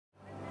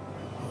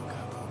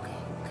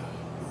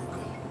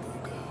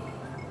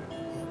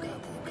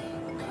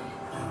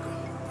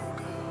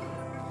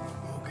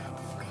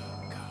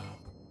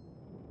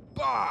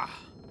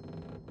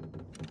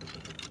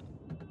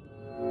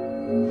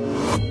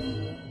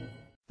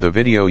The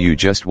video you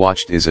just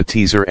watched is a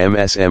teaser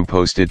MSM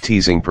posted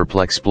teasing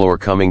Perplexplore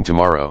coming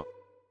tomorrow.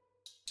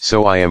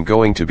 So I am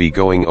going to be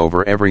going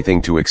over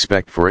everything to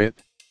expect for it.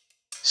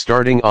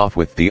 Starting off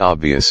with the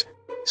obvious,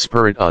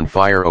 spurrit on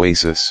fire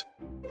oasis.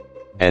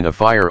 And a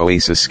fire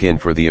oasis skin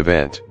for the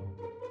event.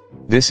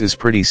 This is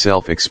pretty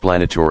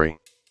self-explanatory.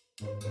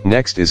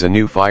 Next is a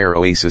new fire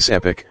oasis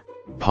epic,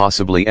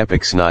 possibly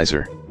epic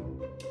snizer.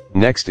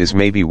 Next is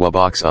maybe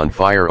Wabox on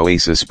fire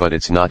oasis, but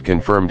it's not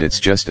confirmed, it's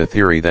just a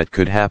theory that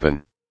could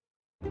happen.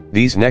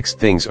 These next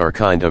things are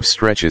kind of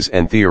stretches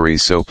and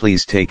theories, so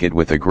please take it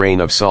with a grain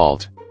of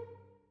salt.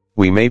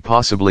 We may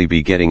possibly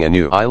be getting a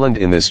new island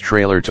in this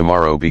trailer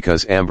tomorrow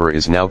because Amber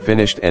is now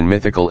finished and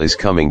Mythical is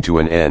coming to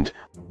an end.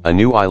 A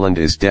new island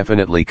is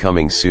definitely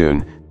coming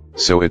soon,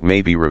 so it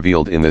may be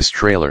revealed in this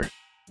trailer.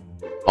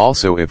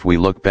 Also, if we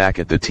look back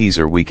at the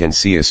teaser, we can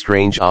see a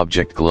strange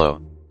object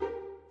glow.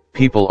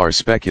 People are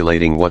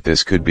speculating what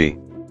this could be.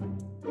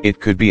 It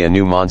could be a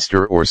new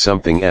monster or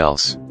something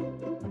else.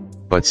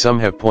 But some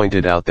have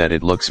pointed out that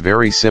it looks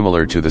very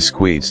similar to the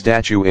squid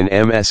statue in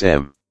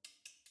MSM.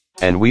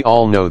 And we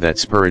all know that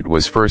Spurrit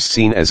was first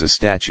seen as a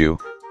statue,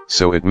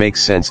 so it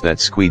makes sense that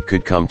squid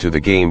could come to the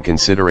game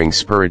considering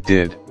Spurrit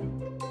did.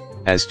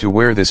 As to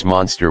where this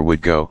monster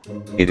would go,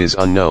 it is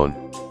unknown.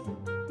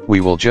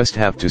 We will just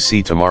have to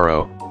see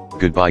tomorrow.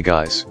 Goodbye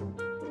guys.